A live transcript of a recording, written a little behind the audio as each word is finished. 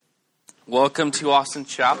Welcome to Austin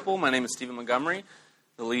Chapel. My name is Stephen Montgomery,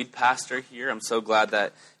 the lead pastor here. I'm so glad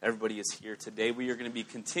that everybody is here today. We are going to be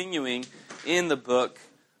continuing in the book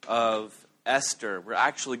of Esther. We're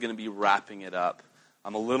actually going to be wrapping it up.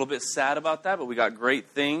 I'm a little bit sad about that, but we got great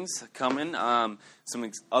things coming.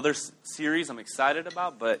 Some other series I'm excited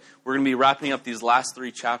about, but we're going to be wrapping up these last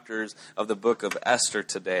 3 chapters of the book of Esther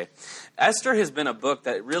today. Esther has been a book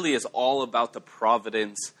that really is all about the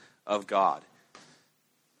providence of God.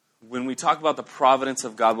 When we talk about the providence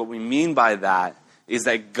of God, what we mean by that is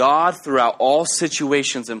that God, throughout all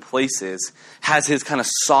situations and places, has his kind of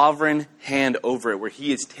sovereign hand over it, where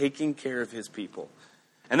he is taking care of his people.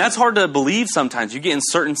 And that's hard to believe sometimes. You get in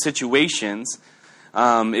certain situations,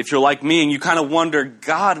 if you're like me, and you kind of wonder,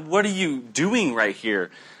 God, what are you doing right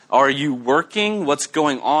here? Are you working? What's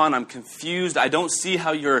going on? I'm confused. I don't see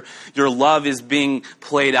how your love is being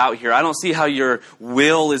played out here. I don't see how your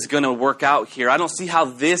will is going to work out here. I don't see how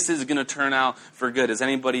this is going to turn out for good. Does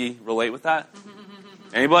anybody relate with that?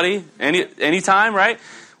 Anybody? Anytime, right?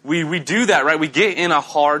 We do that, right? We get in a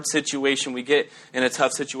hard situation. We get in a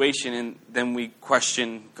tough situation, and then we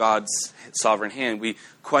question God's sovereign hand. We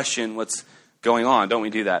question what's going on. Don't we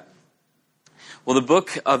do that? Well, the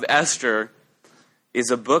book of Esther is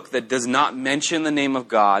a book that does not mention the name of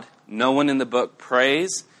God. No one in the book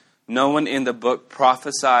prays. No one in the book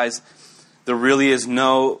prophesies. There really is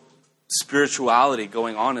no spirituality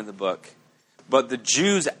going on in the book. But the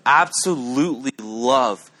Jews absolutely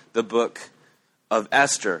love the book of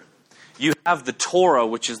Esther. You have the Torah,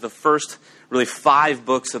 which is the first really 5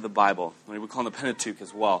 books of the Bible. We call them the Pentateuch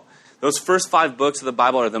as well. Those first 5 books of the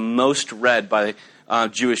Bible are the most read by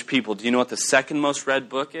Jewish people. Do you know what the second most read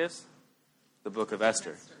book is? The book of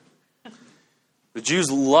Esther. The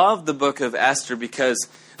Jews love the book of Esther because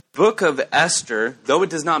the book of Esther, though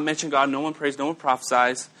it does not mention God, no one prays, no one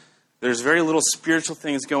prophesies, there's very little spiritual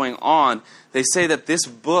things going on. They say that this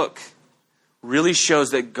book really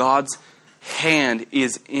shows that God's hand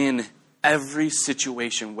is in every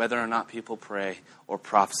situation, whether or not people pray or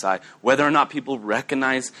prophesy, whether or not people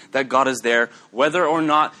recognize that God is there, whether or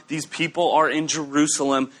not these people are in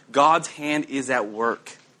Jerusalem, God's hand is at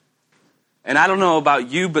work. And I don't know about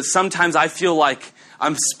you, but sometimes I feel like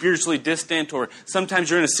I'm spiritually distant, or sometimes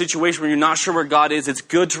you're in a situation where you're not sure where God is. It's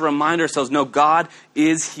good to remind ourselves, no, God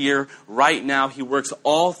is here right now. He works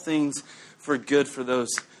all things for good for those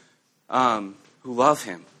who love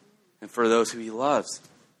him and for those who he loves.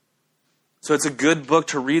 So it's a good book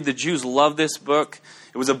to read. The Jews love this book.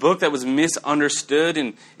 It was a book that was misunderstood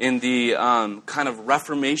in the kind of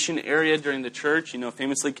Reformation area during the church. You know,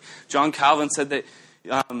 famously, John Calvin said that...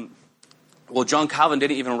 John Calvin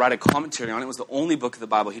didn't even write a commentary on it. It was the only book of the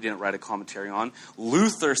Bible he didn't write a commentary on.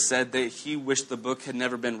 Luther said that he wished the book had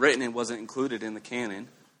never been written and wasn't included in the canon.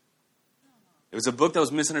 It was a book that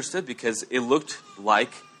was misunderstood because it looked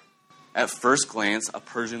like, at first glance, a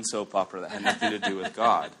Persian soap opera that had nothing to do with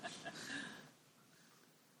God.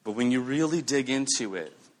 But when you really dig into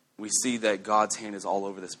it, we see that God's hand is all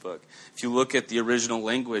over this book. If you look at the original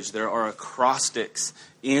language, there are acrostics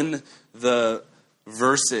in the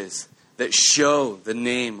verses that show the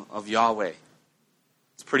name of Yahweh.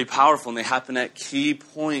 It's pretty powerful, and they happen at key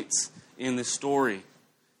points in the story.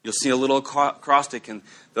 You'll see a little acrostic, and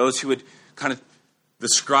those who would kind of, the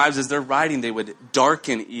scribes as they're writing, they would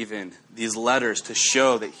darken even these letters to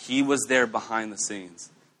show that he was there behind the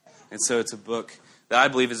scenes. And so it's a book that I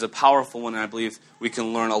believe is a powerful one, and I believe we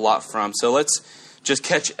can learn a lot from. So let's just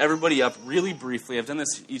catch everybody up really briefly. I've done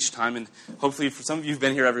this each time, and hopefully for some of you who've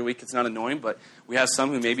been here every week, it's not annoying, but we have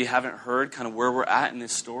some who maybe haven't heard kind of where we're at in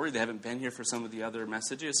this story. They haven't been here for some of the other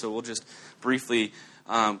messages, so we'll just briefly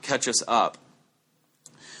catch us up.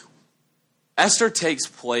 Esther takes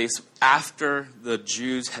place after the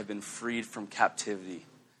Jews have been freed from captivity.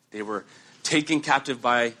 They were taken captive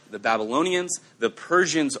by the Babylonians. The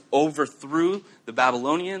Persians overthrew the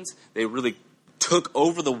Babylonians. They really took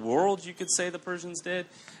over the world, you could say the Persians did,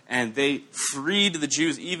 and they freed the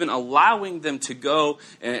Jews, even allowing them to go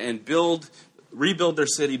and rebuild their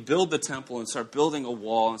city, build the temple, and start building a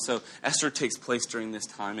wall. And so Esther takes place during this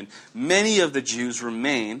time, and many of the Jews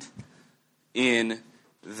remained in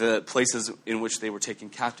the places in which they were taken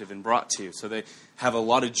captive and brought to. So they have a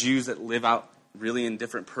lot of Jews that live out really in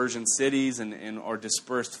different Persian cities and are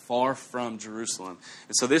dispersed far from Jerusalem.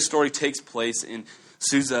 And so this story takes place in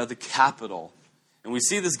Susa, the capital. And we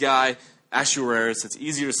see this guy, Ahasuerus. It's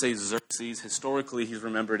easier to say Xerxes. Historically, he's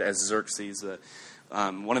remembered as Xerxes.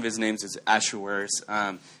 One of his names is Ahasuerus,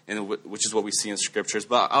 which is what we see in scriptures.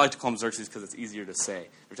 But I like to call him Xerxes because it's easier to say.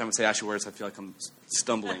 Every time I say Ahasuerus, I feel like I'm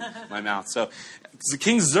stumbling my mouth. So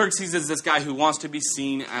King Xerxes is this guy who wants to be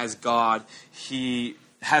seen as God. He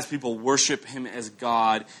has people worship him as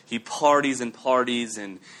God. He parties and parties,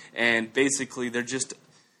 and basically they're just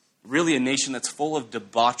really a nation that's full of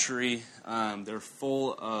debauchery. They're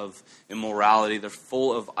full of immorality. They're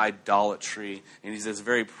full of idolatry. And he's this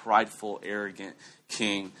very prideful, arrogant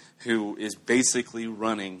king who is basically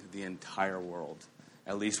running the entire world,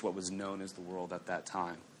 at least what was known as the world at that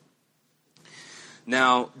time.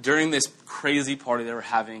 Now, during this crazy party they were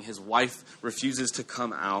having, his wife refuses to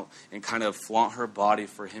come out and kind of flaunt her body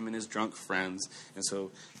for him and his drunk friends. And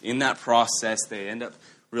so in that process, they end up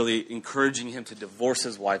really encouraging him to divorce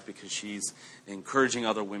his wife because she's encouraging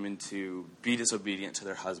other women to be disobedient to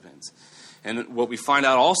their husbands. And what we find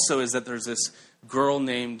out also is that there's this girl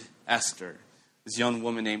named Esther, this young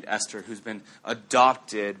woman named Esther, who's been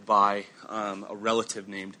adopted by a relative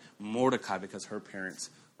named Mordecai because her parents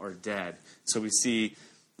are dead. So we see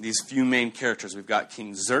these few main characters. We've got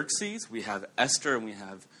King Xerxes, we have Esther, and we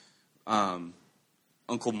have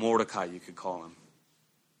Uncle Mordecai, you could call him.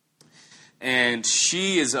 And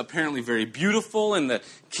she is apparently very beautiful, and the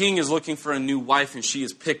king is looking for a new wife, and she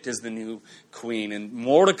is picked as the new queen. And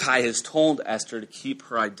Mordecai has told Esther to keep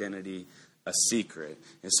her identity a secret.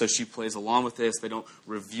 And so she plays along with this. They don't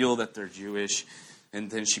reveal that they're Jewish, and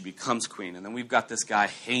then she becomes queen. And then we've got this guy,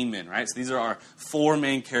 Haman, right? So these are our four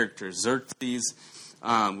main characters. Xerxes,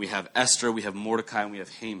 we have Esther, we have Mordecai, and we have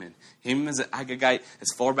Haman. Haman is an Agagite as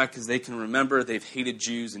far back as they can remember. They've hated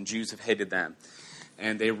Jews, and Jews have hated them.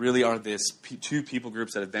 And they really are this two people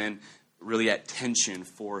groups that have been really at tension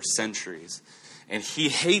for centuries. And he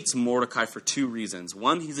hates Mordecai for two reasons.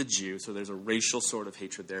 One, he's a Jew, so there's a racial sort of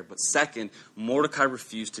hatred there. But second, Mordecai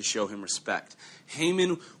refused to show him respect.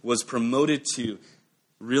 Haman was promoted to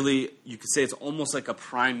really, you could say it's almost like a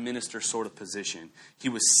prime minister sort of position. He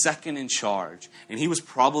was second in charge, and he was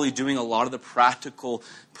probably doing a lot of the practical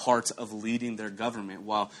parts of leading their government,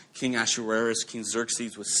 while King Ahasuerus, King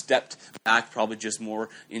Xerxes, was stepped back, probably just more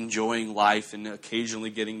enjoying life and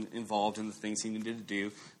occasionally getting involved in the things he needed to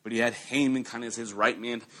do. But he had Haman kind of as his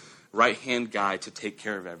right-hand guy to take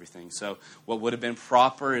care of everything. So what would have been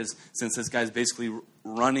proper is, since this guy's basically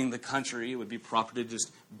running the country, it would be proper to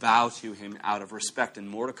just bow to him out of respect. And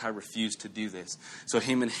Mordecai refused to do this. So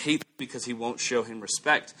Haman hates him because he won't show him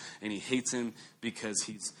respect, and he hates him because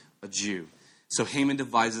he's a Jew. So Haman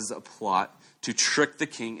devises a plot to trick the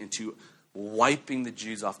king into wiping the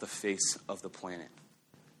Jews off the face of the planet.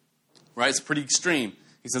 Right? It's pretty extreme.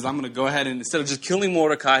 He says, I'm going to go ahead and instead of just killing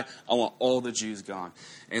Mordecai, I want all the Jews gone.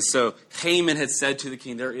 And so Haman had said to the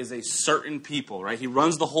king, there is a certain people, right? He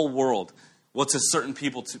runs the whole world. What's a certain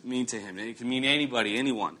people mean to him? It can mean anybody,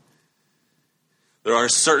 anyone. There are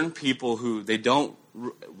certain people who they don't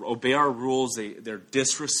obey our rules. They're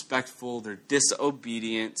disrespectful. They're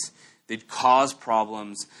disobedient. They cause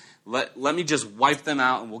problems. Let me just wipe them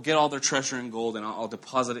out, and we'll get all their treasure and gold, and I'll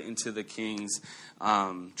deposit it into the king's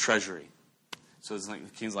treasury. So it's like the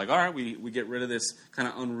king's like, all right, we get rid of this kind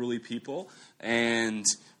of unruly people, and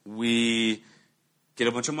we get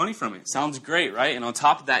a bunch of money from it. Sounds great, right? And on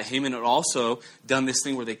top of that, Haman had also done this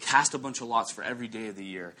thing where they cast a bunch of lots for every day of the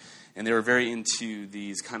year. And they were very into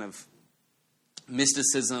these kind of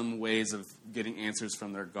mysticism ways of getting answers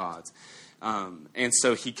from their gods. And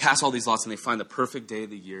so he casts all these lots, and they find the perfect day of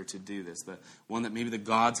the year to do this, the one that maybe the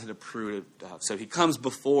gods had approved of. So he comes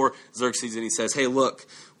before Xerxes, and he says, hey, look,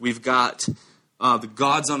 we've got the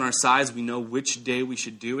gods on our sides. We know which day we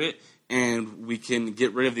should do it, and we can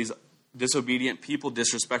get rid of these disobedient people,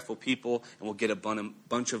 disrespectful people, and we'll get a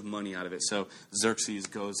bunch of money out of it. So Xerxes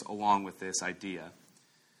goes along with this idea.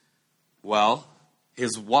 Well,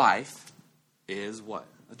 his wife is what?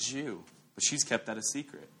 A Jew. But she's kept that a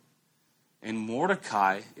secret. And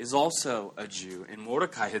Mordecai is also a Jew. And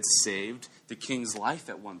Mordecai had saved the king's life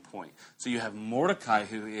at one point. So you have Mordecai,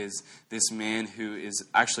 who is this man who is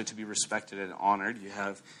actually to be respected and honored. You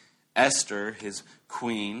have Esther, his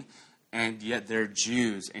queen, and yet they're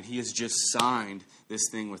Jews. And he has just signed this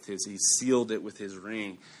thing he sealed it with his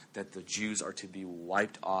ring, that the Jews are to be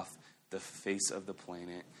wiped off the face of the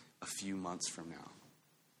planet a few months from now.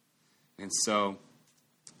 And so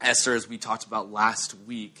Esther, as we talked about last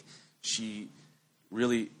week, she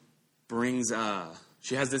really brings,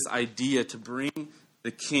 she has this idea to bring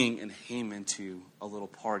the king and Haman to a little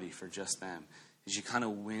party for just them. And she kind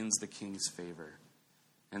of wins the king's favor.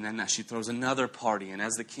 And then she throws another party. And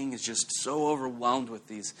as the king is just so overwhelmed with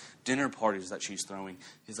these dinner parties that she's throwing,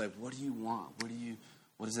 he's like, what do you want?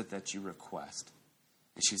 What is it that you request?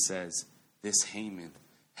 And she says, this Haman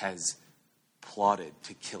has plotted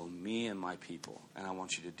to kill me and my people, and I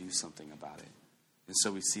want you to do something about it. And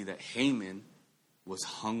so we see that Haman was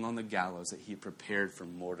hung on the gallows that he prepared for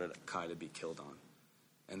Mordecai to be killed on.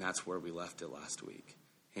 And that's where we left it last week.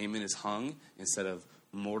 Haman is hung instead of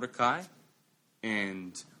Mordecai.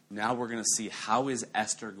 And now we're going to see how is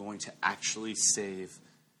Esther going to actually save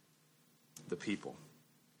the people.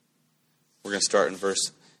 We're going to start in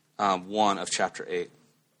verse 1 of chapter 8.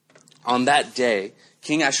 On that day,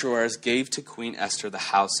 King Ahasuerus gave to Queen Esther the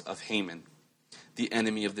house of Haman, the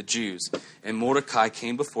enemy of the Jews. And Mordecai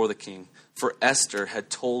came before the king, for Esther had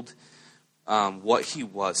told what he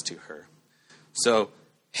was to her. So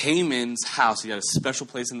Haman's house, he had a special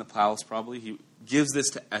place in the palace probably. He gives this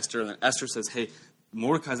to Esther, and then Esther says, hey,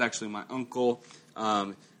 Mordecai's actually my uncle.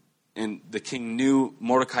 And the king knew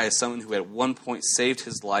Mordecai as someone who at one point saved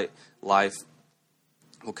his life.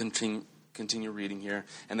 We'll continue reading here.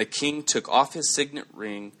 And the king took off his signet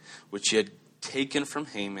ring, which he had taken from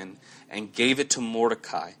Haman, and gave it to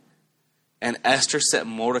Mordecai. And Esther set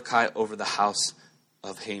Mordecai over the house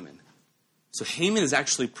of Haman. So Haman is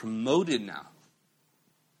actually promoted now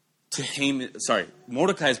to Haman.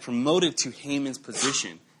 Mordecai is promoted to Haman's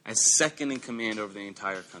position as second in command over the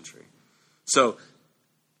entire country. So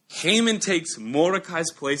Haman takes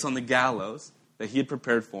Mordecai's place on the gallows that he had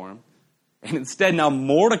prepared for him. And instead now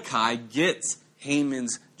Mordecai gets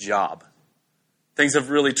Haman's job. Things have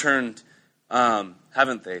really turned,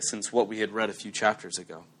 haven't they, since what we had read a few chapters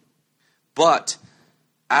ago. But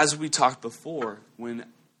as we talked before, when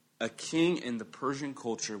a king in the Persian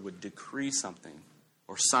culture would decree something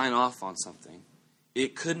or sign off on something,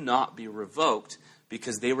 it could not be revoked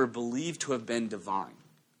because they were believed to have been divine.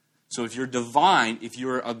 So if you're divine, if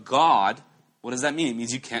you're a god, what does that mean? It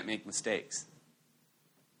means you can't make mistakes.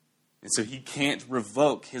 And so he can't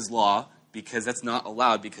revoke his law because that's not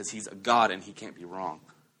allowed because he's a god and he can't be wrong.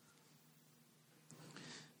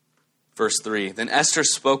 Verse 3, then Esther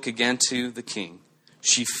spoke again to the king.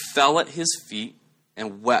 She fell at his feet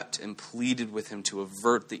and wept and pleaded with him to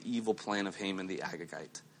avert the evil plan of Haman the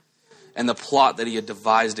Agagite and the plot that he had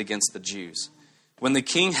devised against the Jews. When the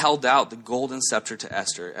king held out the golden scepter to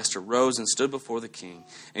Esther, Esther rose and stood before the king,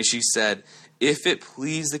 and she said, if it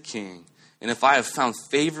please the king, and if I have found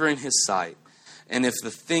favor in his sight, and if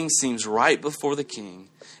the thing seems right before the king,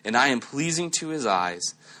 and I am pleasing to his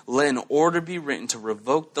eyes, let an order be written to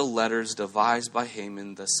revoke the letters devised by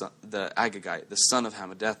Haman the Agagite, the son of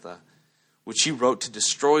Hammedatha, which he wrote to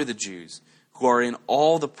destroy the Jews, who are in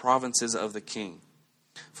all the provinces of the king.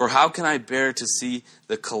 For how can I bear to see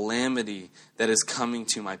the calamity that is coming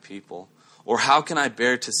to my people? Or how can I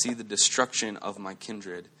bear to see the destruction of my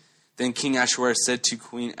kindred? Then King Ahasuerus said to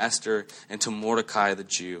Queen Esther and to Mordecai the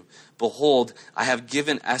Jew, behold, I have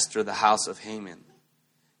given Esther the house of Haman,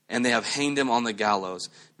 and they have hanged him on the gallows,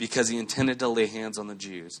 because he intended to lay hands on the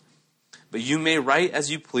Jews. But you may write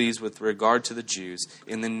as you please with regard to the Jews,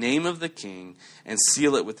 in the name of the king, and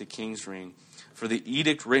seal it with the king's ring. For the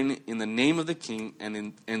edict written in the name of the king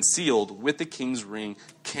and sealed with the king's ring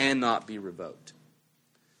cannot be revoked.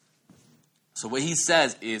 So what he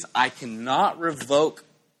says is, I cannot revoke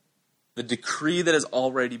the decree that has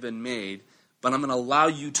already been made, but I'm going to allow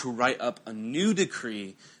you to write up a new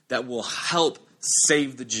decree that will help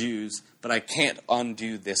save the Jews, but I can't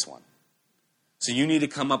undo this one. So you need to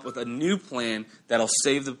come up with a new plan that'll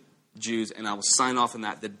save the Jews, and I will sign off on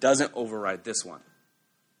that doesn't override this one.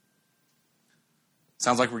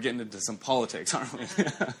 Sounds like we're getting into some politics, aren't we?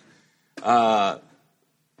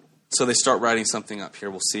 So they start writing something up here.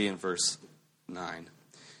 We'll see in verse 9.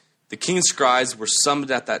 The king's scribes were summoned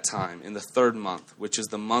at that time in the 3rd month, which is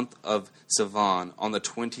the month of Sivan, on the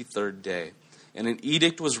 23rd day. And an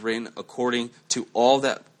edict was written according to all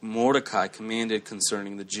that Mordecai commanded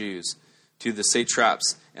concerning the Jews, to the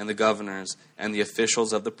satraps and the governors and the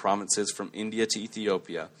officials of the provinces from India to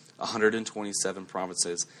Ethiopia, 127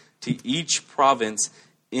 provinces, to each province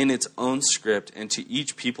in its own script and to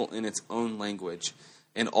each people in its own language,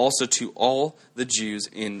 and also to all the Jews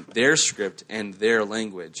in their script and their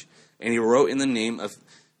language. And he wrote in the name of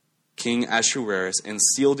King Ahasuerus and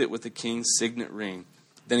sealed it with the king's signet ring.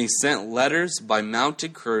 Then he sent letters by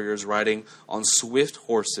mounted couriers riding on swift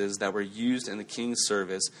horses that were used in the king's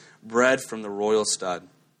service, bred from the royal stud,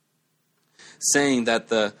 saying that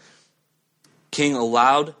the king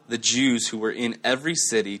allowed the Jews who were in every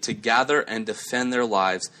city to gather and defend their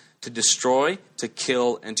lives, to destroy, to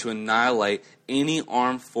kill, and to annihilate any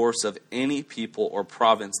armed force of any people or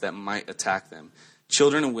province that might attack them,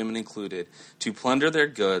 children and women included, to plunder their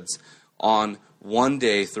goods on one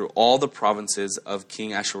day through all the provinces of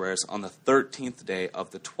King Ahasuerus on the 13th day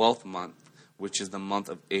of the 12th month, which is the month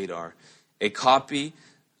of Adar. A copy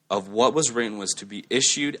of what was written was to be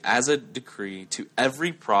issued as a decree to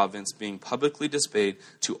every province, being publicly displayed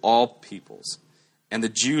to all peoples. And the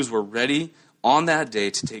Jews were ready on that day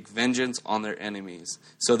to take vengeance on their enemies.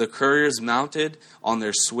 So the couriers mounted on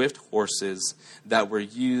their swift horses that were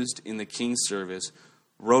used in the king's service,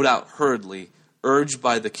 rode out hurriedly, urged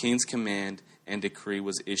by the king's command, and decree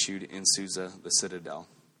was issued in Susa, the citadel.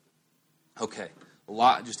 Okay, a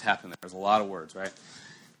lot just happened there. There's a lot of words, right?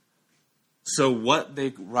 So what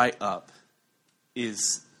they write up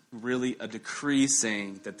is really a decree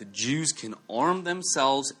saying that the Jews can arm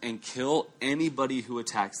themselves and kill anybody who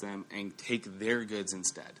attacks them and take their goods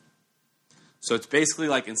instead. So it's basically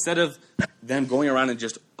like instead of them going around and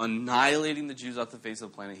just annihilating the Jews off the face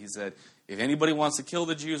of the planet, he said, if anybody wants to kill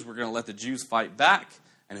the Jews, we're going to let the Jews fight back,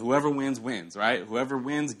 and whoever wins, wins, right? Whoever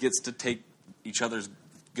wins gets to take each other's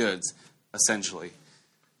goods, essentially.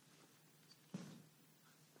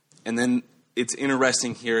 And then it's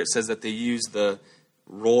interesting here, it says that they use the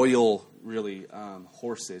royal, really,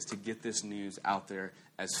 horses to get this news out there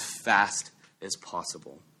as fast as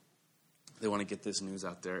possible. They want to get this news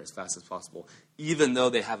out there as fast as possible. Even though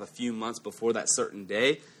they have a few months before that certain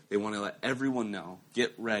day, they want to let everyone know,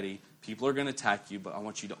 get ready, people are going to attack you, but I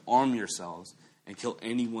want you to arm yourselves and kill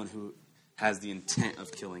anyone who has the intent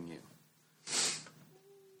of killing you.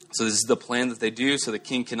 So this is the plan that they do, so the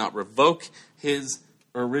king cannot revoke his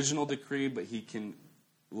original decree, but he can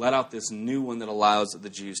let out this new one that allows the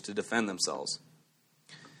Jews to defend themselves.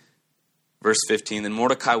 Verse 15, then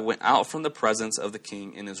Mordecai went out from the presence of the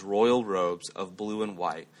king in his royal robes of blue and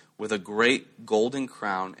white, with a great golden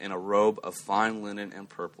crown and a robe of fine linen and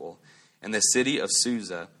purple. And the city of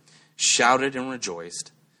Susa shouted and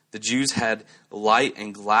rejoiced. The Jews had light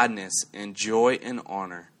and gladness and joy and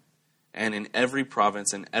honor, and in every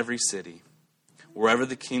province and every city. Wherever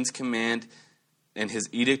the king's command and his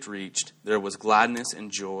edict reached, there was gladness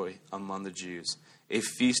and joy among the Jews, a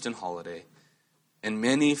feast and holiday. And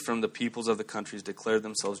many from the peoples of the countries declared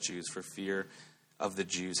themselves Jews, for fear of the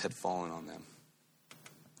Jews had fallen on them.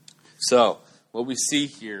 So, what we see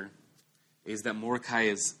here is that Mordecai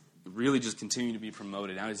is really just continuing to be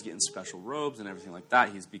promoted. Now he's getting special robes and everything like that.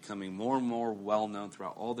 He's becoming more and more well-known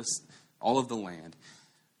throughout all of the land.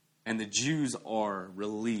 And the Jews are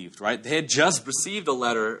relieved, right? They had just received a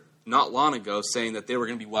letter not long ago saying that they were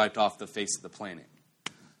going to be wiped off the face of the planet.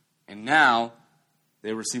 And now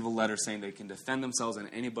they receive a letter saying they can defend themselves, and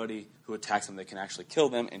anybody who attacks them, they can actually kill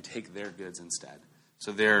them and take their goods instead.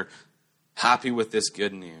 So they're happy with this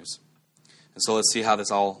good news. And so let's see how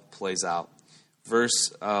this all plays out.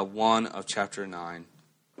 Verse 1 of chapter 9.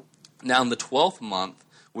 Now in the 12th month,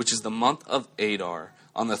 which is the month of Adar,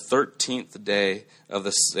 on the 13th day of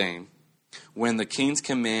the same, when the king's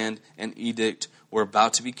command and edict were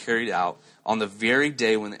about to be carried out, on the very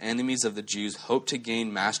day when the enemies of the Jews hoped to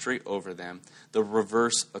gain mastery over them, the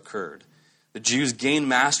reverse occurred. The Jews gained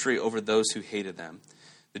mastery over those who hated them.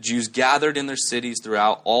 The Jews gathered in their cities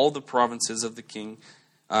throughout all the provinces of the king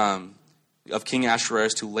of King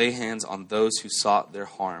Ahasuerus to lay hands on those who sought their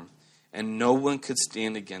harm, and no one could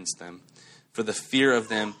stand against them, for the fear of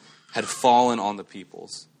them had fallen on the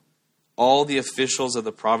peoples. All the officials of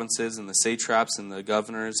the provinces and the satraps and the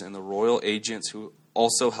governors and the royal agents who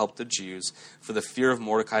also helped the Jews, for the fear of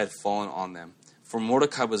Mordecai had fallen on them. For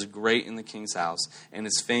Mordecai was great in the king's house, and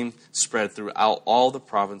his fame spread throughout all the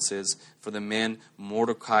provinces, for the man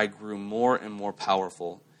Mordecai grew more and more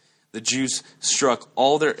powerful. The Jews struck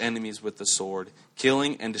all their enemies with the sword,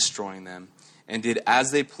 killing and destroying them, and did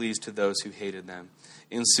as they pleased to those who hated them.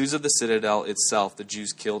 In Susa the citadel itself, the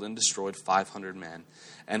Jews killed and destroyed 500 men.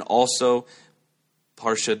 And also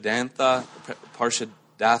Parshadatha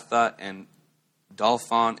and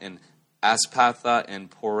Dalphon and Aspatha and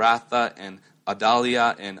Poratha and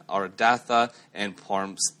Adalia and Ardatha and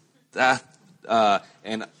Parmstath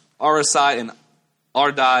and Arasai and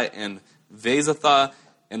Ardai and Vezatha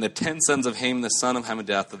and the 10 sons of Haman the son of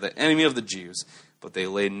Hammedatha, the enemy of the Jews. But they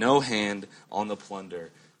laid no hand on the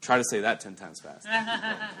plunder. Try to say that 10 times fast.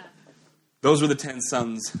 Those were the 10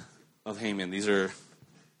 sons of Haman. These are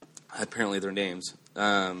apparently their names.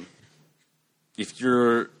 If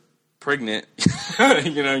you're pregnant,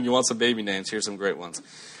 you want some baby names, here's some great ones.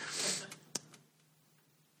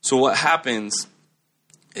 So what happens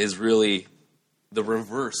is really the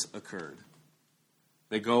reverse occurred.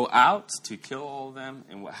 They go out to kill all of them,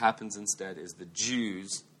 and what happens instead is the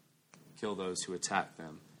Jews kill those who attack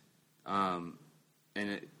them. And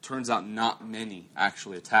it turns out not many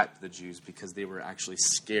actually attacked the Jews because they were actually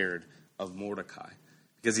scared of Mordecai.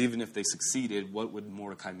 Because even if they succeeded, what would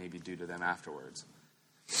Mordecai maybe do to them afterwards?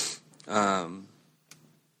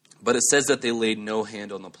 But it says that they laid no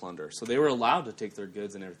hand on the plunder. So they were allowed to take their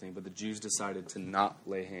goods and everything, but the Jews decided to not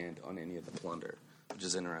lay hand on any of the plunder, which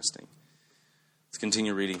is interesting. Let's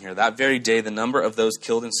continue reading here. That very day, the number of those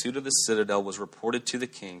killed in Susa the citadel was reported to the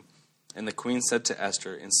king. And the queen said to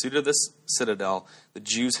Esther, in Susa the citadel, the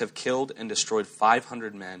Jews have killed and destroyed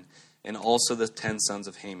 500 men, and also the 10 sons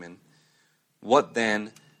of Haman. What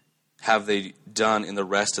then have they done in the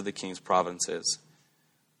rest of the king's provinces?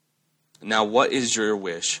 Now what is your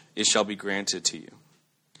wish? It shall be granted to you.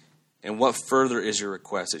 And what further is your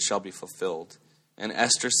request? It shall be fulfilled. And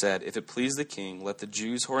Esther said, if it please the king, let the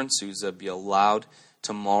Jews who are in Susa be allowed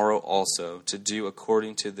tomorrow also to do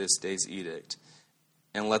according to this day's edict.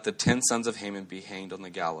 And let the 10 sons of Haman be hanged on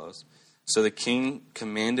the gallows. So the king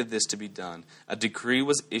commanded this to be done. A decree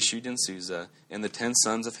was issued in Susa, and the 10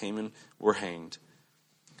 sons of Haman were hanged.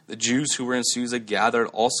 The Jews who were in Susa gathered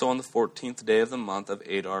also on the 14th day of the month of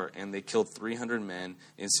Adar, and they killed 300 men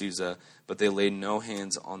in Susa, but they laid no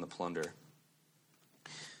hands on the plunder.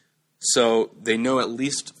 So they know at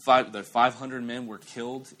least 500 men were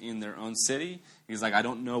killed in their own city. He's like, I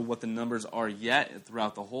don't know what the numbers are yet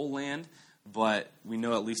throughout the whole land, but we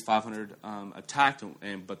know at least 500 attacked,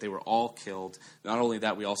 but they were all killed. Not only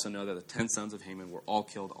that, we also know that the 10 sons of Haman were all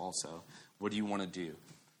killed also. What do you want to do?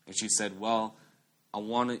 And she said, well, I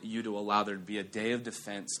want you to allow there to be a day of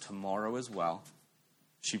defense tomorrow as well.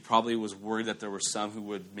 She probably was worried that there were some who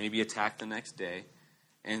would maybe attack the next day.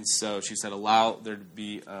 And so she said, allow there to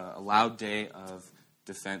be a loud day of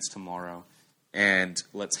defense tomorrow, and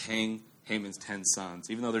let's hang Haman's 10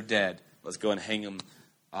 sons. Even though they're dead, let's go and hang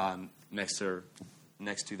them next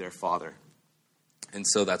to their father. And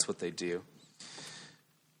so that's what they do.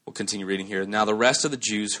 We'll continue reading here. Now the rest of the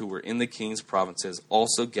Jews who were in the king's provinces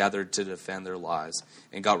also gathered to defend their lives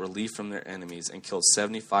and got relief from their enemies and killed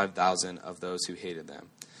 75,000 of those who hated them.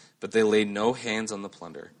 But they laid no hands on the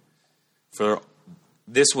plunder. For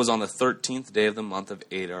this was on the 13th day of the month of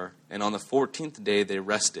Adar, and on the 14th day they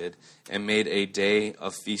rested and made a day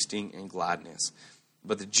of feasting and gladness.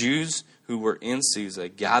 But the Jews who were in Susa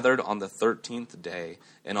gathered on the 13th day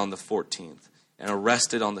and on the 14th, and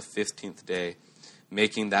arrested on the 15th day,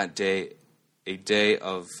 making that day a day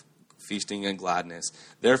of feasting and gladness.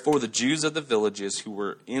 Therefore the Jews of the villages who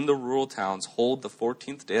were in the rural towns hold the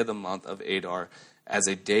 14th day of the month of Adar as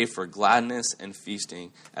a day for gladness and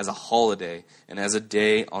feasting, as a holiday, and as a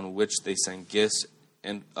day on which they send gifts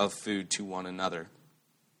and of food to one another.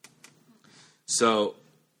 So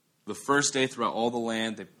the first day throughout all the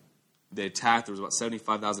land, they attacked. There was about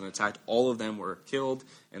 75,000 attacked. All of them were killed.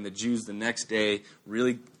 And the Jews the next day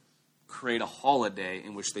really create a holiday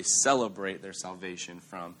in which they celebrate their salvation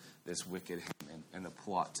from this wicked Haman and the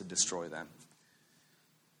plot to destroy them.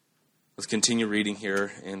 Let's continue reading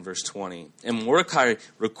here in verse 20. And Mordecai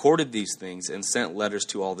recorded these things and sent letters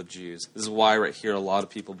to all the Jews. This is why right here a lot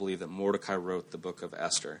of people believe that Mordecai wrote the book of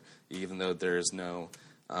Esther, even though there is no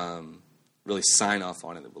really sign off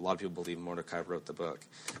on it. A lot of people believe Mordecai wrote the book.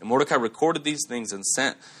 And Mordecai recorded these things and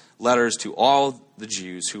sent letters to all the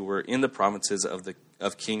Jews who were in the provinces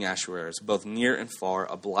of King Ahasuerus, both near and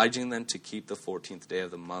far, obliging them to keep the 14th day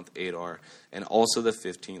of the month Adar, and also the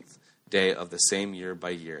 15th day of the same year by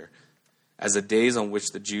year, as the days on which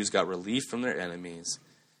the Jews got relief from their enemies,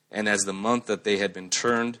 and as the month that they had been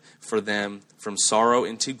turned for them from sorrow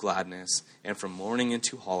into gladness, and from mourning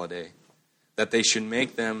into holiday, that they should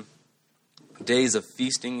make them days of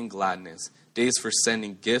feasting and gladness, days for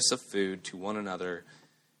sending gifts of food to one another,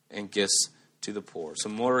 and gifts to the poor. So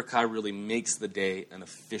Mordecai really makes the day an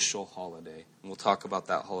official holiday. And we'll talk about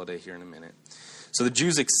that holiday here in a minute. So the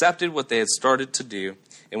Jews accepted what they had started to do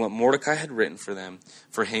and what Mordecai had written for them,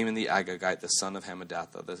 for Haman the Agagite, the son of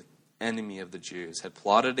Hammedatha, the enemy of the Jews, had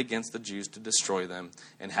plotted against the Jews to destroy them,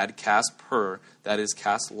 and had cast that is,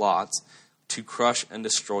 cast lots, to crush and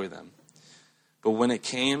destroy them. But when it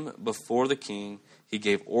came before the king, he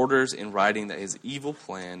gave orders in writing that his evil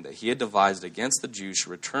plan that he had devised against the Jews should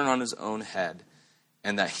return on his own head,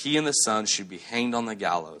 and that he and the sons should be hanged on the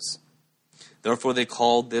gallows. Therefore they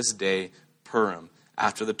called this day Purim,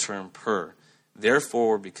 after the term Pur.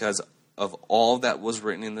 Therefore, because of all that was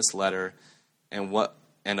written in this letter, and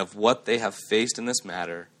of what they have faced in this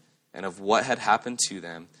matter, and of what had happened to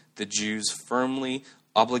them, the Jews firmly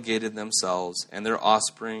obligated themselves and their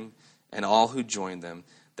offspring and all who joined them,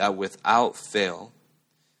 that without fail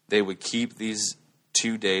they would keep these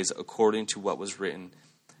 2 days according to what was written,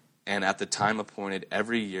 and at the time appointed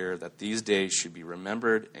every year, that these days should be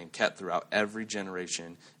remembered and kept throughout every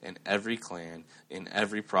generation, and every clan, in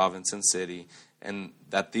every province and city, and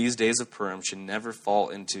that these days of Purim should never fall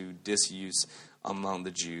into disuse among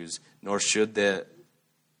the Jews, nor should the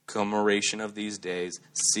commemoration of these days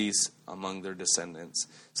cease among their descendants.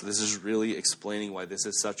 So this is really explaining why this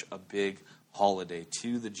is such a big holiday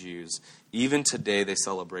to the Jews. Even today they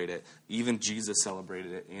celebrate it. Even Jesus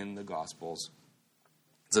celebrated it in the Gospels.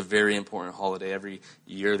 It's a very important holiday. Every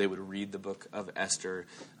year they would read the book of Esther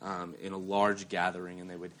in a large gathering, and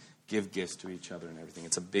they would give gifts to each other and everything.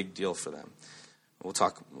 It's a big deal for them. We'll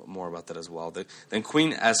talk more about that as well. Then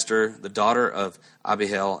Queen Esther, the daughter of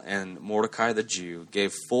Abihail and Mordecai the Jew,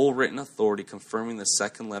 gave full written authority confirming the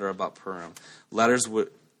second letter about Purim. Letters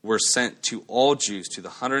were sent to all Jews, to the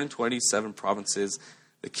 127 provinces,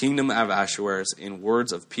 the kingdom of Ahasuerus, in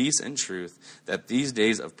words of peace and truth, that these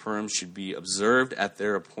days of Purim should be observed at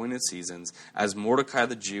their appointed seasons, as Mordecai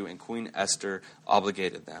the Jew and Queen Esther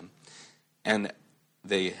obligated them. And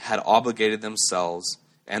they had obligated themselves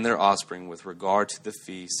and their offspring with regard to the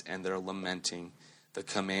feast, and their lamenting. The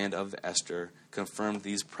command of Esther confirmed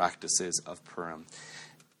these practices of Purim,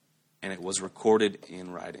 and it was recorded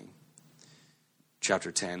in writing.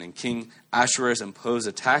 Chapter 10, and King Ahasuerus imposed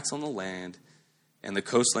a tax on the land and the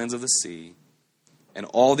coastlands of the sea, and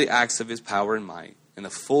all the acts of his power and might, and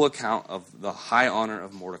the full account of the high honor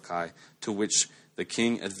of Mordecai, to which the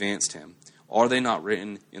king advanced him. Are they not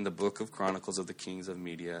written in the book of Chronicles of the kings of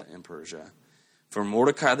Media and Persia? For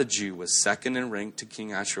Mordecai the Jew was second in rank to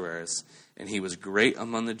King Ahasuerus, and he was great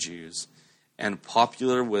among the Jews, and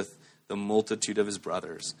popular with the multitude of his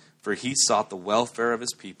brothers. For he sought the welfare of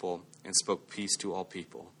his people, and spoke peace to all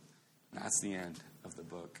people. And that's the end of the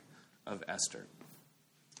book of Esther.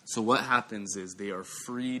 So what happens is they are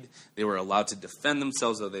freed. They were allowed to defend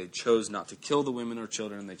themselves, though they chose not to kill the women or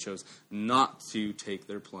children. They chose not to take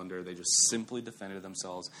their plunder. They just simply defended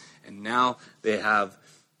themselves. And now they have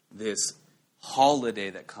this holiday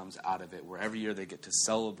that comes out of it, where every year they get to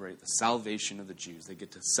celebrate the salvation of the Jews. They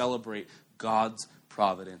get to celebrate God's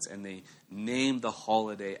providence, and they name the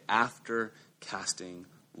holiday after casting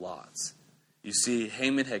lots. You see,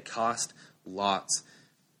 Haman had cast lots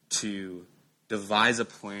to devise a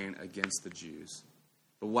plan against the Jews.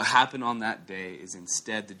 But what happened on that day is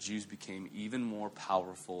instead the Jews became even more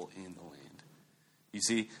powerful in the land. You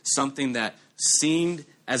see, something that seemed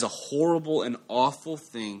as a horrible and awful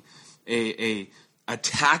thing, a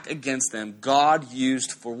attack against them, God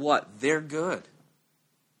used for what? Their good.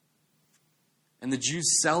 And the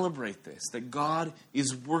Jews celebrate this, that God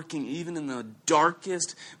is working even in the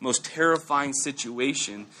darkest, most terrifying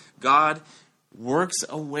situation. God works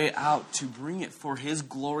a way out to bring it for his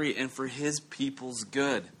glory and for his people's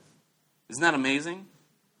good. Isn't that amazing?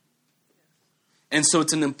 And so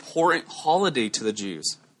it's an important holiday to the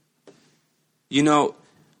Jews. You know,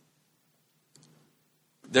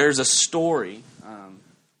 there's a story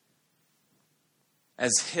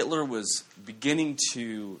as Hitler was beginning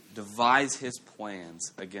to devise his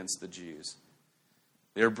plans against the Jews.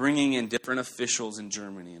 They were bringing in different officials in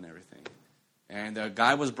Germany and everything. And a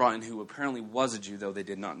guy was brought in who apparently was a Jew, though they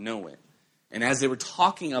did not know it. And as they were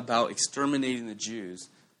talking about exterminating the Jews,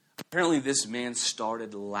 apparently this man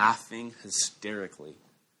started laughing hysterically.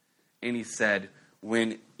 And he said,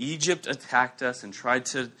 when Egypt attacked us and tried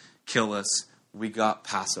to kill us, we got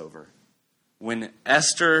Passover. When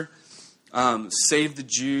Esther saved the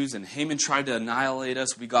Jews and Haman tried to annihilate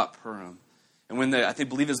us, we got Purim. And when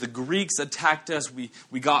the Greeks attacked us, we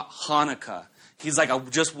got Hanukkah. He's like, I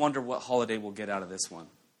just wonder what holiday we'll get out of this one.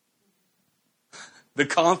 The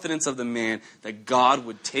confidence of the man that God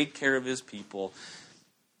would take care of his people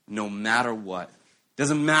no matter what.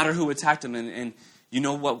 Doesn't matter who attacked him. And you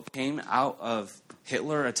know what came out of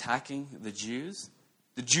Hitler attacking the Jews?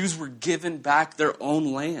 The Jews were given back their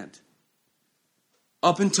own land.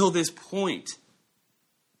 Up until this point,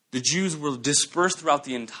 the Jews were dispersed throughout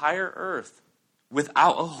the entire earth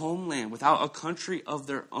without a homeland, without a country of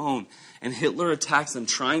their own. And Hitler attacks them,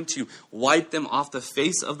 trying to wipe them off the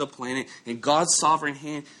face of the planet. And God's sovereign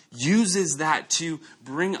hand uses that to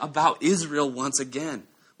bring about Israel once again,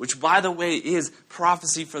 which, by the way, is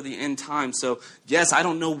prophecy for the end time. So, yes, I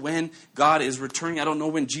don't know when God is returning. I don't know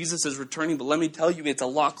when Jesus is returning. But let me tell you, it's a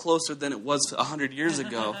lot closer than it was 100 years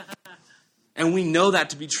ago. And we know that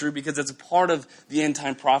to be true because it's a part of the end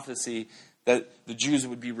time prophecy that the Jews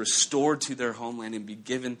would be restored to their homeland and be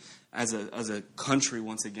given as a country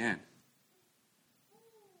once again.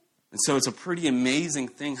 And so it's a pretty amazing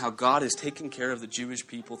thing how God has taken care of the Jewish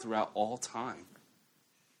people throughout all time.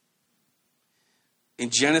 In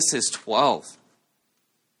Genesis 12,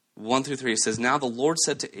 1 through 3, it says, Now the Lord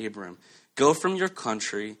said to Abram, Go from your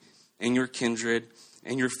country and your kindred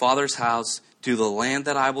and your father's house to the land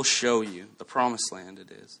that I will show you, the promised land it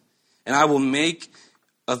is. And I will make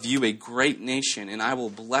of you a great nation, and I will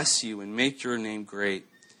bless you and make your name great,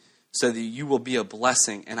 so that you will be a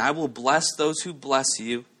blessing. And I will bless those who bless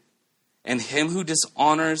you, and him who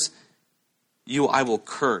dishonors you I will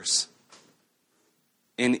curse.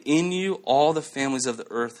 and in you all the families of the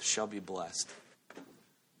earth shall be blessed.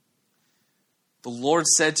 The Lord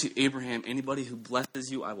said to Abraham, anybody who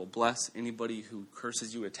blesses you, I will bless. Anybody who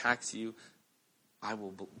curses you, attacks you, I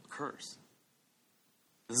will curse.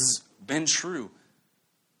 This has been true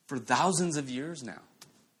for thousands of years now.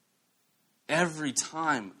 Every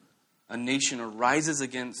time a nation arises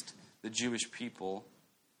against the Jewish people,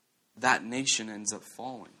 that nation ends up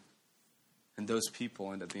falling. And those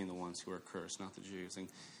people end up being the ones who are cursed, not the Jews.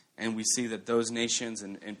 And we see that those nations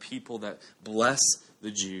and people that bless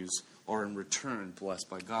the Jews are in return blessed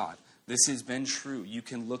by God. This has been true. You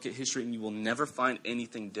can look at history and you will never find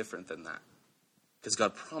anything different than that. Because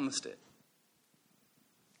God promised it.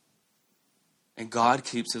 And God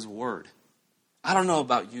keeps his word. I don't know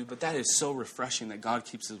about you, but that is so refreshing that God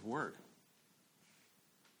keeps his word.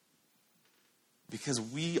 Because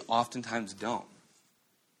we oftentimes don't.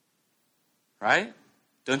 Right?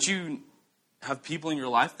 Don't you have people in your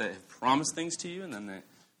life that have promised things to you and then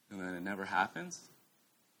it never happens?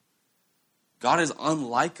 God is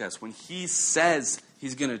unlike us. When he says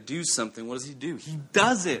he's going to do something, what does he do? He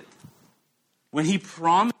does it. When he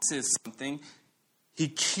promises something, he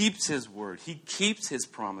keeps his word. He keeps his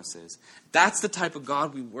promises. That's the type of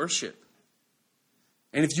God we worship.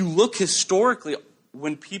 And if you look historically,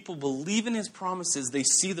 when people believe in his promises, they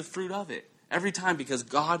see the fruit of it. Every time, because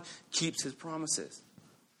God keeps his promises.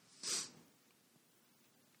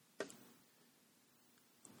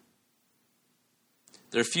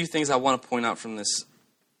 There are a few things I want to point out from this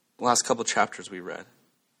last couple chapters we read.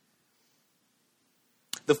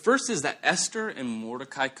 The first is that Esther and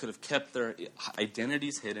Mordecai could have kept their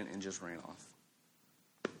identities hidden and just ran off.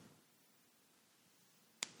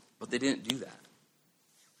 But they didn't do that.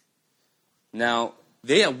 Now,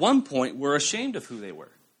 they at one point were ashamed of who they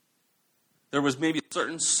were. There was maybe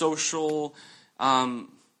certain social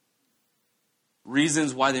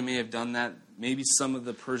reasons why they may have done that. Maybe some of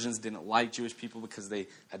the Persians didn't like Jewish people because they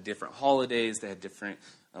had different holidays, they had different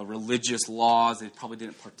religious laws. They probably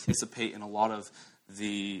didn't participate in a lot of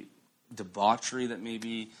the debauchery that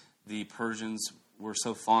maybe the Persians were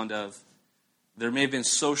so fond of. There may have been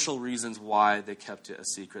social reasons why they kept it a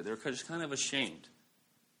secret. They were just kind of ashamed.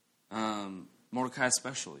 Mordecai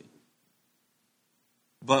especially.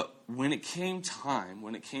 But when it came time,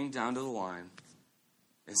 when it came down to the line,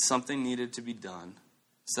 and something needed to be done,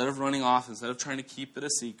 instead of running off, instead of trying to keep it a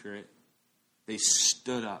secret, they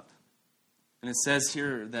stood up. And it says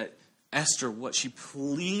here that Esther, what she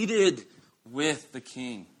pleaded with the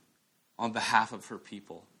king on behalf of her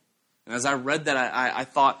people. And as I read that, I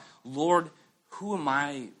thought, Lord, who am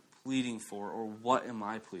I pleading for, or what am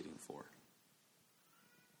I pleading for?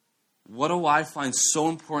 What do I find so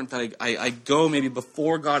important that I go maybe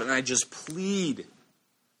before God and I just plead?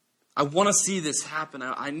 I want to see this happen.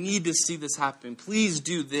 I need to see this happen. Please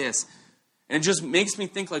do this. And it just makes me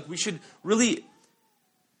think like we should really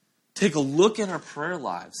take a look at our prayer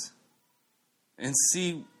lives and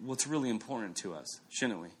see what's really important to us,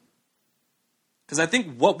 shouldn't we? Because I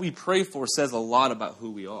think what we pray for says a lot about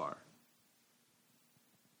who we are.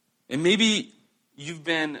 And maybe you've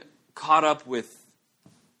been caught up with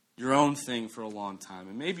your own thing for a long time.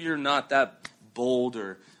 And maybe you're not that bold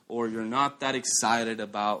or you're not that excited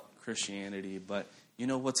about Christianity. But you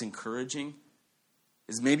know what's encouraging?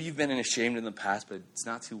 Is maybe you've been ashamed in the past, but it's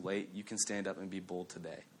not too late. You can stand up and be bold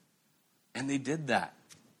today. And they did that.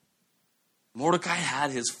 Mordecai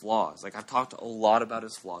had his flaws. Like I've talked a lot about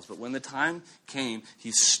his flaws. But when the time came,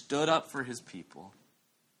 he stood up for his people.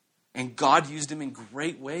 And God used him in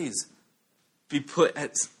great ways. Be put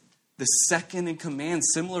at the second in command,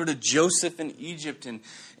 similar to Joseph in Egypt and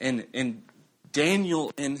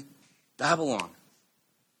Daniel in Babylon.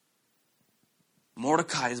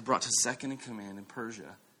 Mordecai is brought to second in command in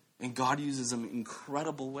Persia. And God uses him in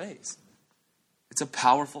incredible ways. It's a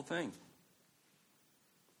powerful thing.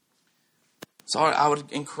 So I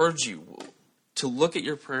would encourage you to look at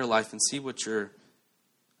your prayer life and see what you're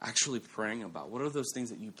actually praying about. What are those things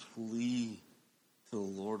that you plead to the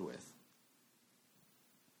Lord with?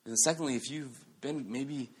 And secondly, if you've been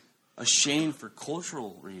maybe ashamed for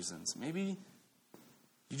cultural reasons, maybe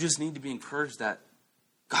you just need to be encouraged that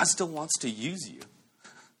God still wants to use you.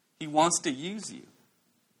 He wants to use you.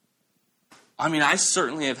 I mean, I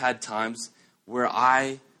certainly have had times where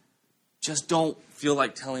I just don't feel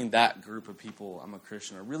like telling that group of people I'm a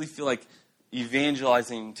Christian. I really feel like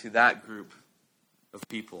evangelizing to that group of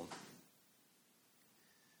people.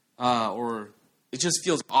 Or it just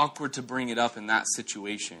feels awkward to bring it up in that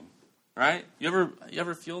situation. Right? You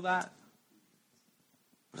ever feel that?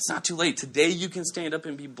 But it's not too late. Today you can stand up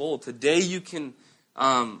and be bold. Today you can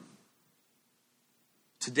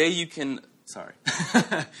sorry.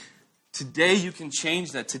 Today you can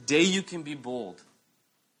change that. Today you can be bold.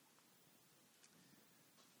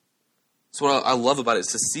 So what I love about it is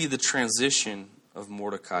to see the transition of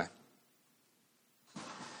Mordecai.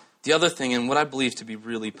 The other thing, and what I believe to be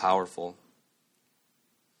really powerful,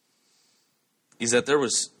 is that there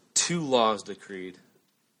was 2 laws decreed,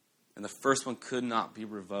 and the first one could not be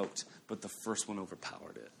revoked, but the first one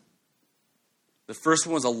overpowered it. The first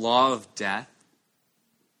one was a law of death,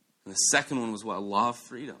 and the second one was what? A law of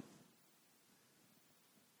freedom.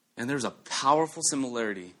 And there's a powerful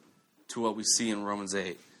similarity to what we see in Romans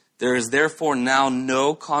 8. There is therefore now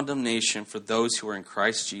no condemnation for those who are in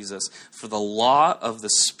Christ Jesus, for the law of the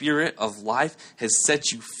Spirit of life has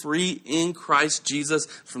set you free in Christ Jesus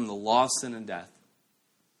from the law of sin and death.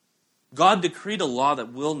 God decreed a law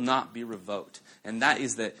that will not be revoked, and that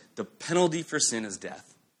is that the penalty for sin is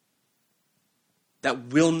death. That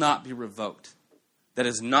will not be revoked. That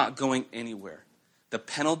is not going anywhere. The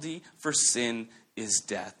penalty for sin is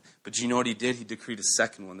death. But you know what he did? He decreed a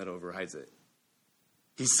second one that overrides it.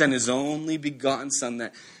 He sent his only begotten Son,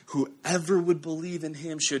 that whoever would believe in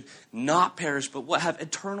him should not perish, but what? Have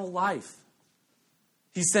eternal life.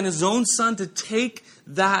 He sent his own Son to take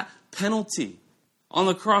that penalty. On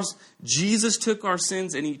the cross, Jesus took our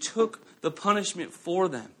sins and he took the punishment for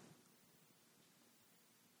them.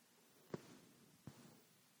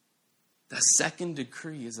 The second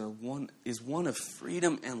decree is one of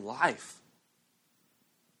freedom and life.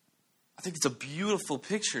 I think it's a beautiful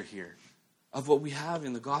picture here of what we have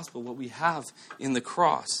in the gospel, what we have in the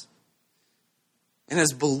cross. And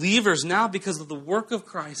as believers now, because of the work of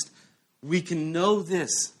Christ, we can know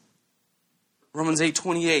this. Romans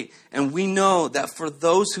 8:28, and we know that for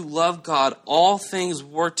those who love God, all things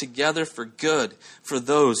work together for good for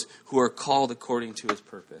those who are called according to his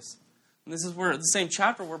purpose. And this is where the same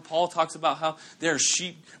chapter where Paul talks about how they are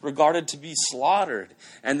sheep regarded to be slaughtered,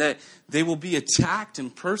 and that they will be attacked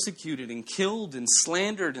and persecuted and killed and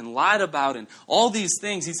slandered and lied about and all these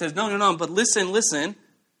things. He says, no, but listen.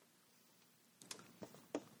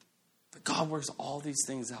 But God works all these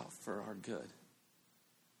things out for our good.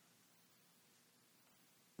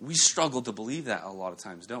 We struggle to believe that a lot of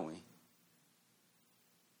times, don't we?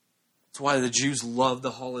 That's why the Jews love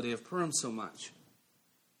the holiday of Purim so much.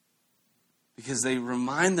 Because they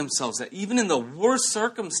remind themselves that even in the worst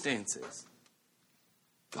circumstances,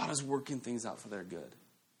 God is working things out for their good.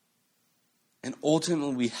 And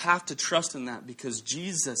ultimately, we have to trust in that because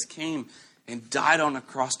Jesus came and died on a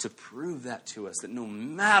cross to prove that to us, that no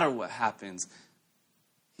matter what happens,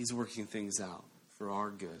 he's working things out for our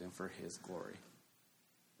good and for his glory.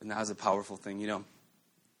 And that is a powerful thing. You know,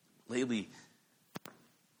 lately,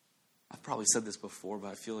 I've probably said this before, but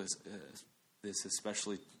I feel this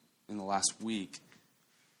especially in the last week.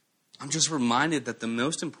 I'm just reminded that the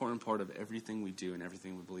most important part of everything we do and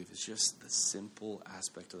everything we believe is just the simple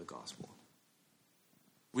aspect of the gospel.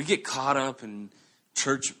 We get caught up in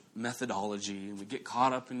church methodology, and we get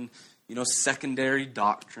caught up in, secondary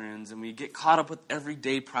doctrines, and we get caught up with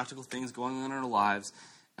everyday practical things going on in our lives,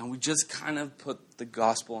 and we just kind of put the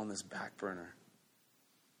gospel on this back burner.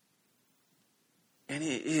 And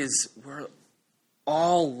it is where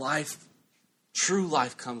all life, true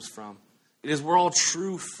life, comes from. It is where all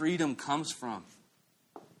true freedom comes from.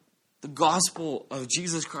 The gospel of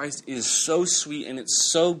Jesus Christ is so sweet and it's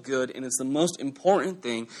so good and it's the most important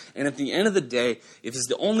thing. And at the end of the day, if it's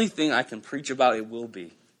the only thing I can preach about, it will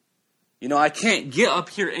be. I can't get up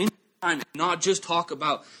here anytime and not just talk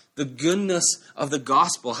about the goodness of the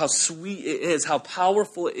gospel, how sweet it is, how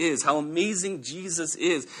powerful it is, how amazing Jesus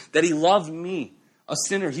is, that he loved me, a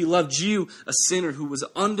sinner. He loved you, a sinner who was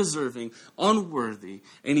undeserving, unworthy,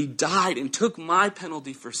 and he died and took my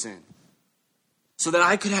penalty for sin so that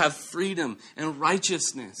I could have freedom and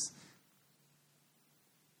righteousness,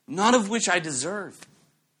 none of which I deserve.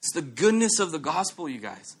 It's the goodness of the gospel, you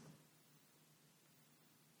guys.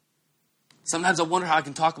 Sometimes I wonder how I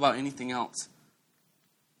can talk about anything else,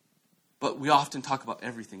 but we often talk about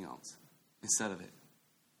everything else instead of it.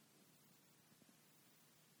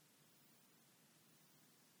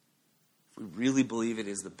 We really believe it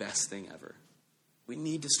is the best thing ever, we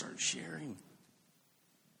need to start sharing.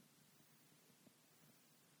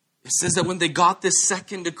 It says that when they got this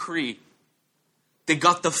second decree, they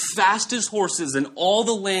got the fastest horses in all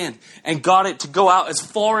the land and got it to go out as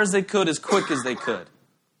far as they could, as quick as they could.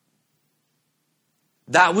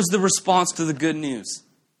 That was the response to the good news.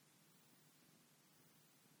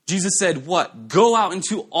 Jesus said, what? Go out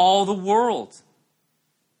into all the world.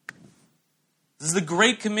 This is the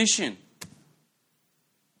Great Commission.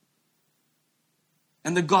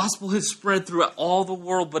 And the gospel has spread throughout all the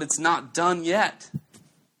world, but it's not done yet.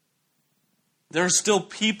 There are still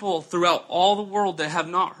people throughout all the world that have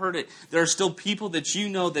not heard it. There are still people that you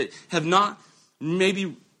know that have not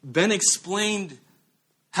maybe been explained,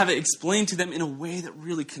 have it explained to them in a way that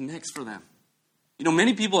really connects for them. You know,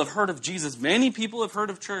 many people have heard of Jesus. Many people have heard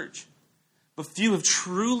of church. But few have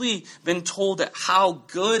truly been told that how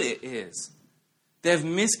good it is. They have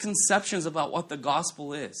misconceptions about what the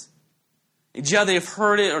gospel is. And yeah, they've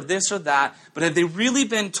heard it or this or that, but have they really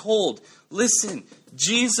been told, listen,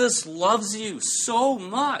 Jesus loves you so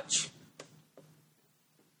much.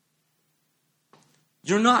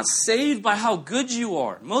 You're not saved by how good you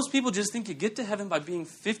are. Most people just think you get to heaven by being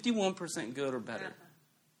 51% good or better.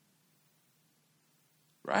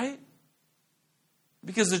 Right?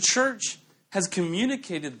 Because the church has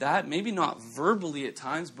communicated that, maybe not verbally at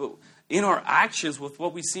times, but in our actions with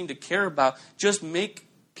what we seem to care about, just make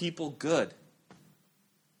people good.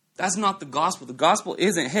 That's not the gospel. The gospel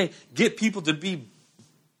isn't, hey, get people to be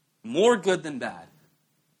more good than bad.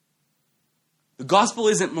 The gospel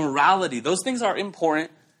isn't morality. Those things are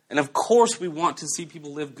important. And of course we want to see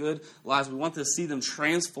people live good lives. We want to see them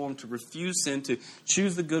transformed, to refuse sin, to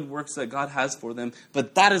choose the good works that God has for them.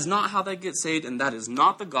 But that is not how they get saved, and that is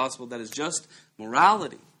not the gospel. That is just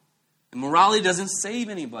morality. And morality doesn't save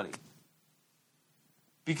anybody.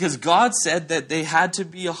 Because God said that they had to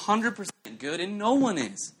be 100% good, and no one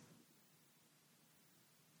is.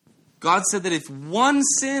 God said that if one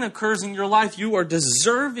sin occurs in your life, you are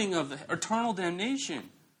deserving of eternal damnation.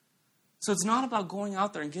 So it's not about going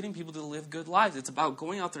out there and getting people to live good lives. It's about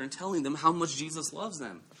going out there and telling them how much Jesus loves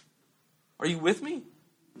them. Are you with me?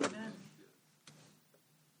 Amen.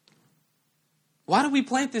 Why do we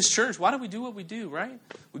plant this church? Why do we do what we do, right?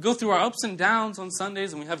 We go through our ups and downs on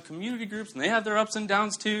Sundays, and we have community groups, and they have their ups and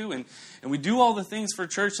downs too, and we do all the things for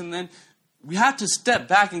church, and then we have to step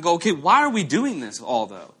back and go, okay, why are we doing this all,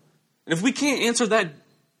 though? And if we can't answer that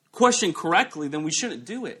question correctly, then we shouldn't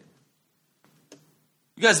do it.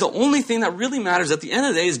 You guys, the only thing that really matters at the end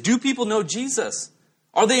of the day is, do people know Jesus?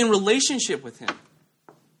 Are they in relationship with Him?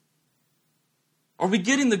 Are we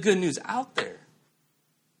getting the good news out there?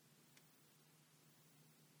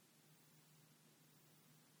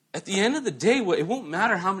 At the end of the day, it won't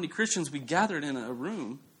matter how many Christians we gathered in a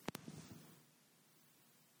room.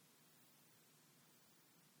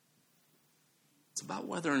 It's about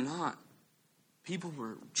whether or not people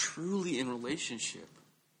were truly in relationship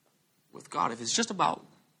with God. If it's just about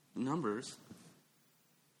numbers,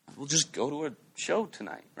 we'll just go to a show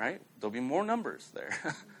tonight, right? There'll be more numbers there.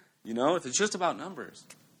 You know, if it's just about numbers.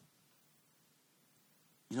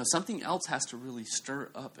 You know, something else has to really stir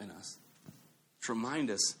up in us to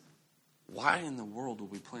remind us, why in the world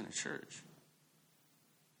would we plant a church?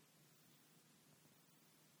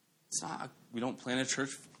 It's not, we don't plant a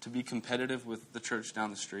church to be competitive with the church down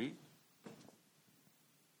the street.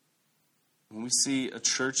 When we see a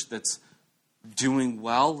church that's doing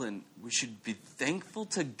well, and we should be thankful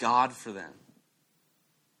to God for them.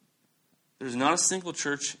 There's not a single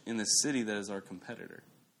church in the city that is our competitor.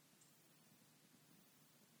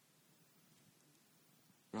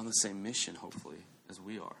 We're on the same mission, hopefully, as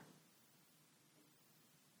we are.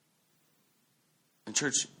 And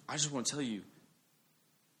church, I just want to tell you,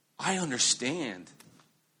 I understand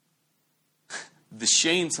the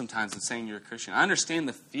shame sometimes of saying you're a Christian. I understand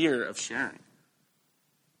the fear of sharing.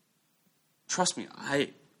 Trust me,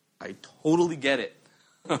 I totally get it,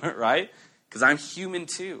 right? Because I'm human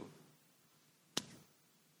too. I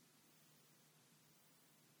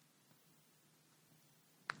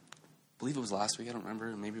believe it was last week, I don't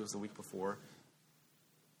remember, maybe it was the week before.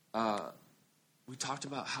 We talked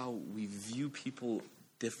about how we view people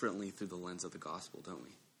differently through the lens of the gospel, don't we?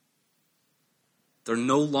 They're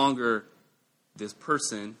no longer this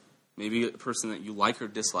person, maybe a person that you like or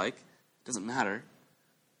dislike, doesn't matter.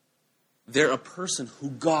 They're a person who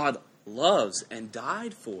God loves and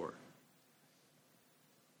died for.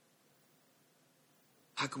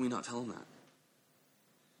 How can we not tell them that?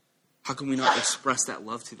 How can we not express that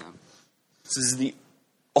love to them? This is the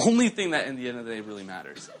only thing that, in the end of the day, really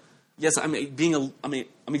matters. Yes, I'm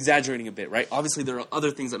exaggerating a bit, right? Obviously, there are other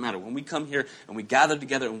things that matter. When we come here and we gather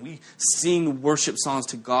together and we sing worship songs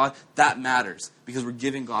to God, that matters because we're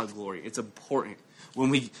giving God glory. It's important. When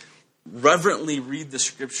we reverently read the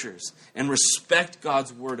scriptures and respect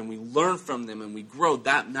God's word and we learn from them and we grow,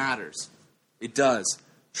 that matters. It does.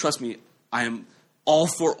 Trust me, I am all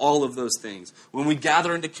for all of those things. When we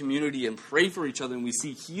gather into community and pray for each other and we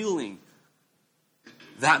see healing,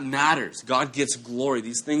 that matters. God gets glory.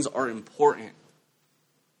 These things are important.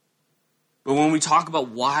 But when we talk about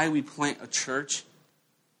why we plant a church,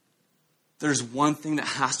 there's one thing that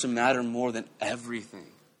has to matter more than everything.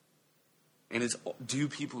 And it's, do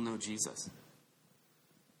people know Jesus?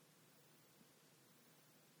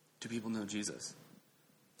 do people know Jesus?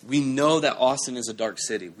 We know that Austin is a dark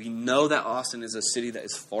city. We know that Austin is a city that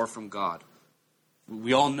is far from God.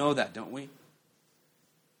 We all know that, don't we?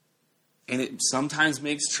 And it sometimes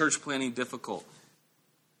makes church planning difficult.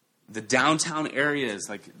 The downtown areas,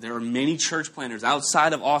 there are many church planners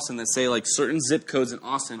outside of Austin that say certain zip codes in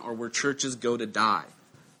Austin are where churches go to die.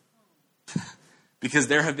 Because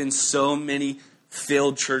there have been so many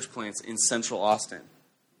failed church plants in central Austin.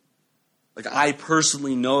 I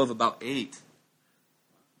personally know of about 8.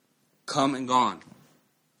 Come and gone.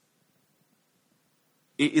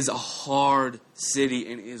 It is a hard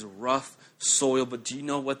city and it is rough soil, but do you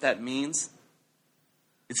know what that means?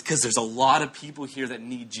 It's because there's a lot of people here that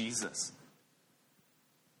need Jesus.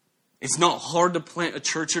 It's not hard to plant a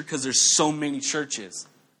church here because there's so many churches.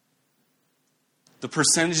 The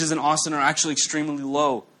percentages in Austin are actually extremely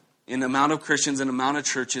low in the amount of Christians and amount of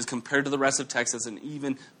churches compared to the rest of Texas and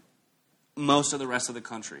even most of the rest of the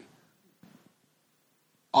country.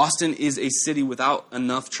 Austin is a city without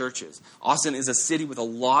enough churches. Austin is a city with a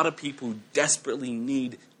lot of people who desperately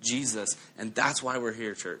need Jesus, and that's why we're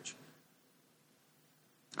here, church.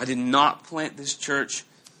 I did not plant this church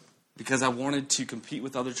because I wanted to compete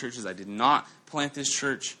with other churches. I did not plant this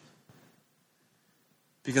church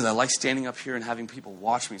because I like standing up here and having people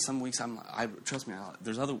watch me. Some weeks, trust me,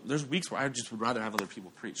 there's weeks where I just would rather have other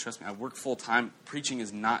people preach. Trust me, I work full time. Preaching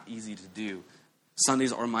is not easy to do.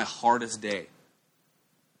 Sundays are my hardest day.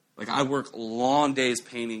 I work long days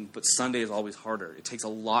painting, but Sunday is always harder. It takes a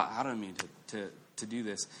lot out of me to do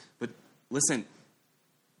this. But listen,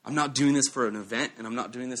 I'm not doing this for an event, and I'm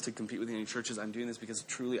not doing this to compete with any churches. I'm doing this because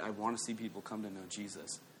truly I want to see people come to know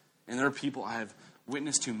Jesus. And there are people I have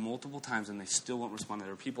witnessed to multiple times, and they still won't respond.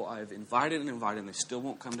 There are people I have invited, and they still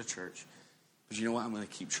won't come to church. But you know what? I'm going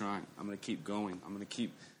to keep trying. I'm going to keep going. I'm going to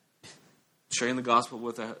keep sharing the gospel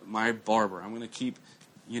with my barber. I'm going to keep,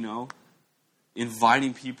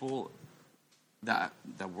 inviting people that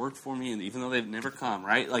work for me, and even though they've never come,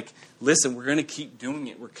 right? Listen, we're going to keep doing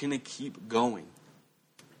it. We're going to keep going.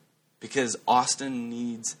 Because Austin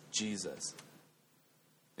needs Jesus.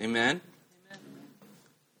 Amen?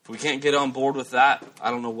 If we can't get on board with that, I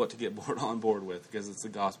don't know what to get on board with, because it's the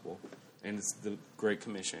gospel. And it's the Great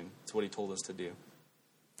Commission. It's what he told us to do.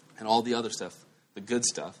 And all the other stuff, the good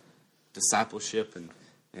stuff, discipleship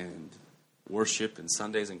and worship and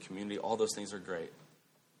Sundays and community, all those things are great.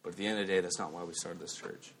 But at the end of the day, that's not why we started this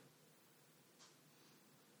church.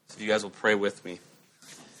 So if you guys will pray with me.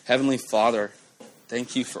 Heavenly Father,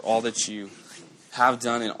 thank you for all that you have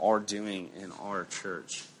done and are doing in our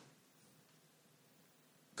church.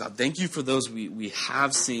 God, thank you for those we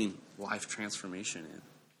have seen life transformation in.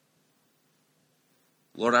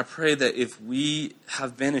 Lord, I pray that if we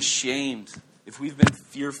have been ashamed, if we've been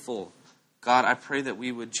fearful, God, I pray that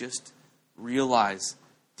we would just realize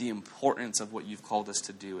the importance of what you've called us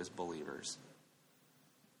to do as believers.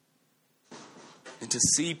 And to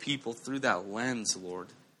see people through that lens, Lord,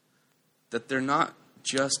 that they're not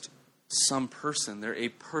just some person, they're a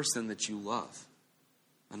person that you love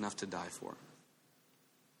enough to die for.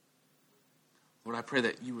 Lord, I pray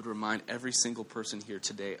that you would remind every single person here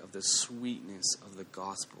today of the sweetness of the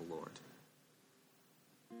gospel, Lord.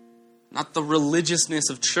 Not the religiousness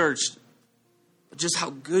of church, but just how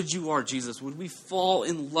good you are, Jesus. Would we fall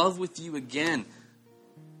in love with you again?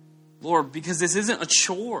 Lord, because this isn't a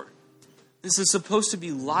chore. This is supposed to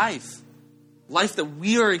be life. Life that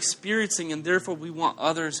we are experiencing, and therefore we want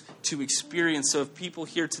others to experience. So if people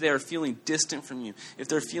here today are feeling distant from you, if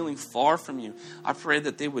they're feeling far from you, I pray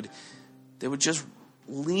that they would just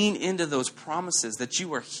lean into those promises that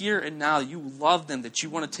you are here and now, you love them, that you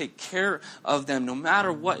want to take care of them no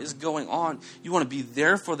matter what is going on. You want to be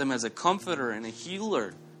there for them as a comforter and a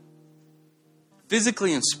healer.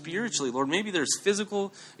 Physically and spiritually, Lord. Maybe there's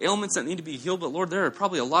physical ailments that need to be healed, but Lord, there are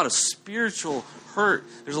probably a lot of spiritual hurt.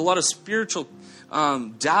 There's a lot of spiritual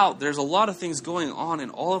doubt. There's a lot of things going on in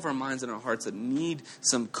all of our minds and our hearts that need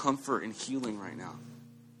some comfort and healing right now.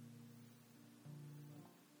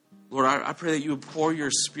 Lord, I pray that you would pour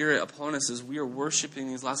your Spirit upon us as we are worshiping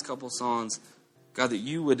these last couple of songs. God, that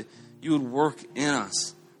you would work in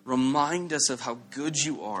us. Remind us of how good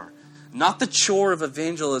you are. Not the chore of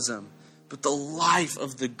evangelism, but the life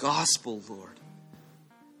of the gospel, Lord.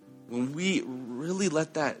 When we really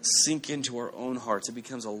let that sink into our own hearts, it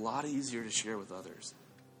becomes a lot easier to share with others.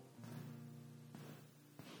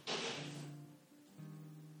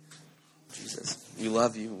 Jesus, we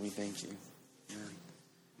love you and we thank you. Amen.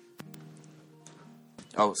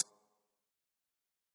 Oh.